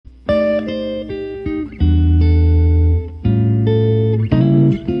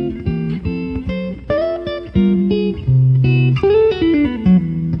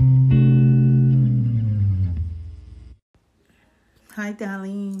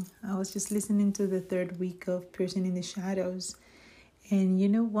morning. I was just listening to the third week of Piercing in the Shadows. And you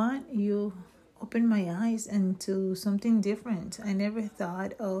know what? You opened my eyes into something different. I never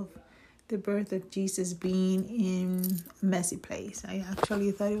thought of the birth of Jesus being in a messy place. I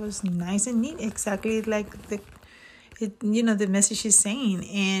actually thought it was nice and neat, exactly like the message is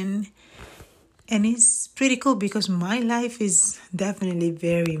saying. And it's pretty cool because my life is definitely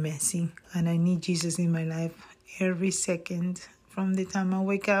very messy. And I need Jesus in my life every second from the time I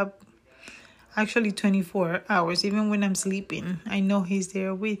wake up. Actually, 24 hours, even when I'm sleeping. I know He's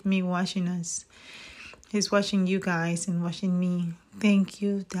there with me watching us. He's watching you guys and watching me. Thank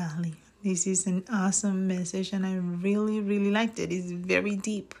you, darling. This is an awesome message and I really, really liked it. It's very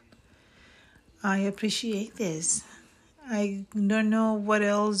deep. I appreciate this. I don't know what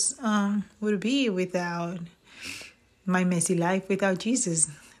else would be without my messy life without Jesus.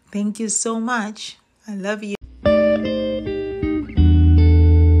 Thank you so much. I love you.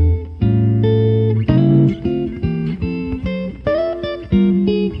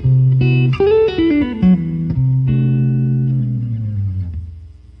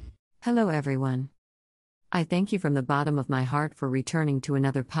 Hello everyone. I thank you from the bottom of my heart for returning to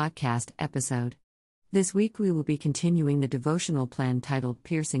another podcast episode. This week we will be continuing the devotional plan titled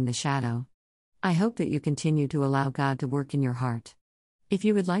Piercing the Shadow. I hope that you continue to allow God to work in your heart. If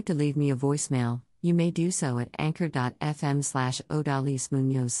you would like to leave me a voicemail, you may do so at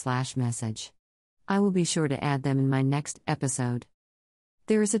anchor.fm/odalismunoz/message. I will be sure to add them in my next episode.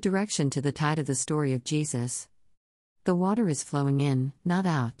 There is a direction to the tide of the story of Jesus. The water is flowing in, not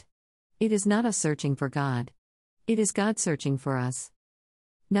out. It is not us searching for God. It is God searching for us.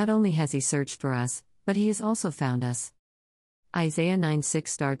 Not only has He searched for us, but He has also found us. Isaiah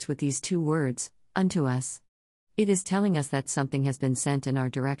 9:6 starts with these two words, unto us. It is telling us that something has been sent in our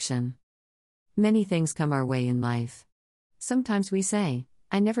direction. Many things come our way in life. Sometimes we say,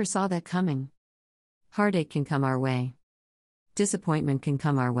 I never saw that coming. Heartache can come our way. Disappointment can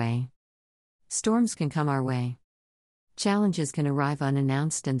come our way. Storms can come our way. Challenges can arrive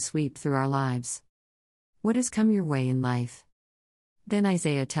unannounced and sweep through our lives. What has come your way in life? Then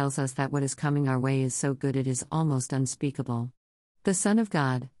Isaiah tells us that what is coming our way is so good it is almost unspeakable. The Son of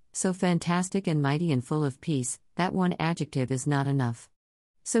God, so fantastic and mighty and full of peace, that one adjective is not enough.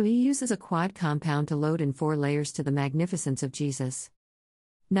 So he uses a quad compound to load in 4 layers to the magnificence of Jesus.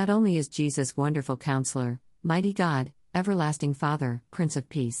 Not only is Jesus wonderful Counselor, mighty God, everlasting Father, Prince of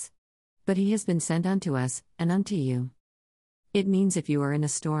Peace, but He has been sent unto us, and unto you. It means if you are in a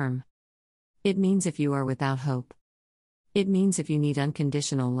storm. It means if you are without hope. It means if you need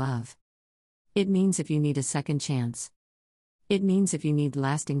unconditional love. It means if you need a second chance. It means if you need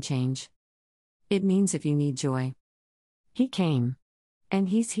lasting change. It means if you need joy. He came. And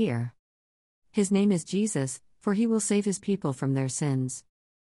He's here. His name is Jesus, for He will save His people from their sins.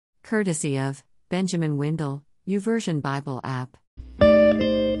 Courtesy of Benjamin Windle, YouVersion Bible app.